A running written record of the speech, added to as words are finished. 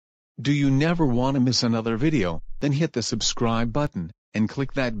Do you never want to miss another video? Then hit the subscribe button, and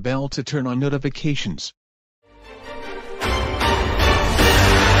click that bell to turn on notifications.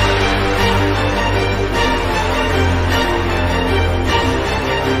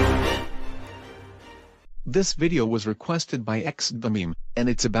 This video was requested by XDthememe, and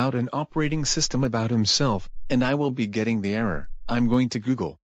it's about an operating system about himself, and I will be getting the error. I'm going to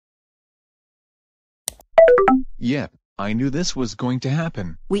Google. Yep, I knew this was going to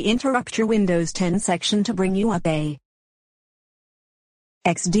happen. We interrupt your Windows 10 section to bring you up a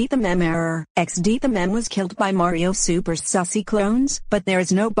XDthememe error. XDthememe was killed by Mario Super's sussy clones, but there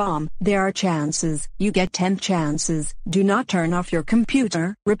is no bomb. There are chances. You get 10 chances. Do not turn off your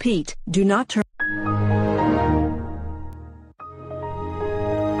computer. Repeat, do not turn.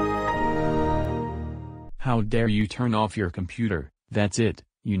 How dare you turn off your computer? That's it,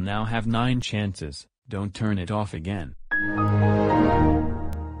 you now have 9 chances, don't turn it off again.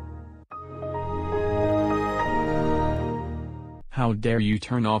 How dare you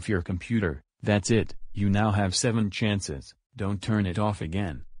turn off your computer? That's it, you now have 7 chances, don't turn it off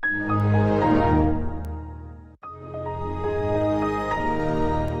again.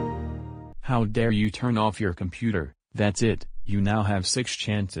 How dare you turn off your computer? That's it, you now have 6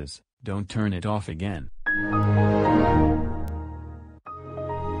 chances, don't turn it off again.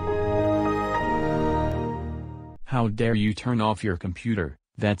 How dare you turn off your computer?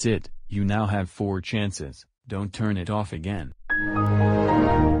 That's it, you now have 4 chances, don't turn it off again.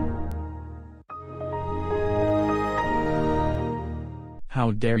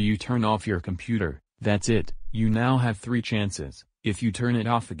 How dare you turn off your computer? That's it, you now have 3 chances. If you turn it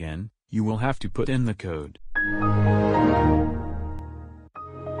off again, you will have to put in the code.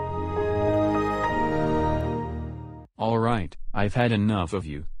 Alright, I've had enough of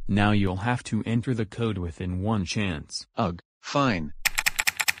you, now you'll have to enter the code within 1 chance. Ugh, fine.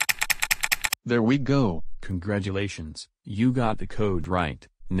 There we go. Congratulations, you got the code right.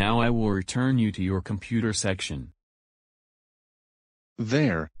 Now I will return you to your computer section.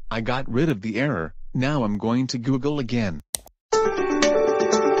 There, I got rid of the error. Now I'm going to Google again.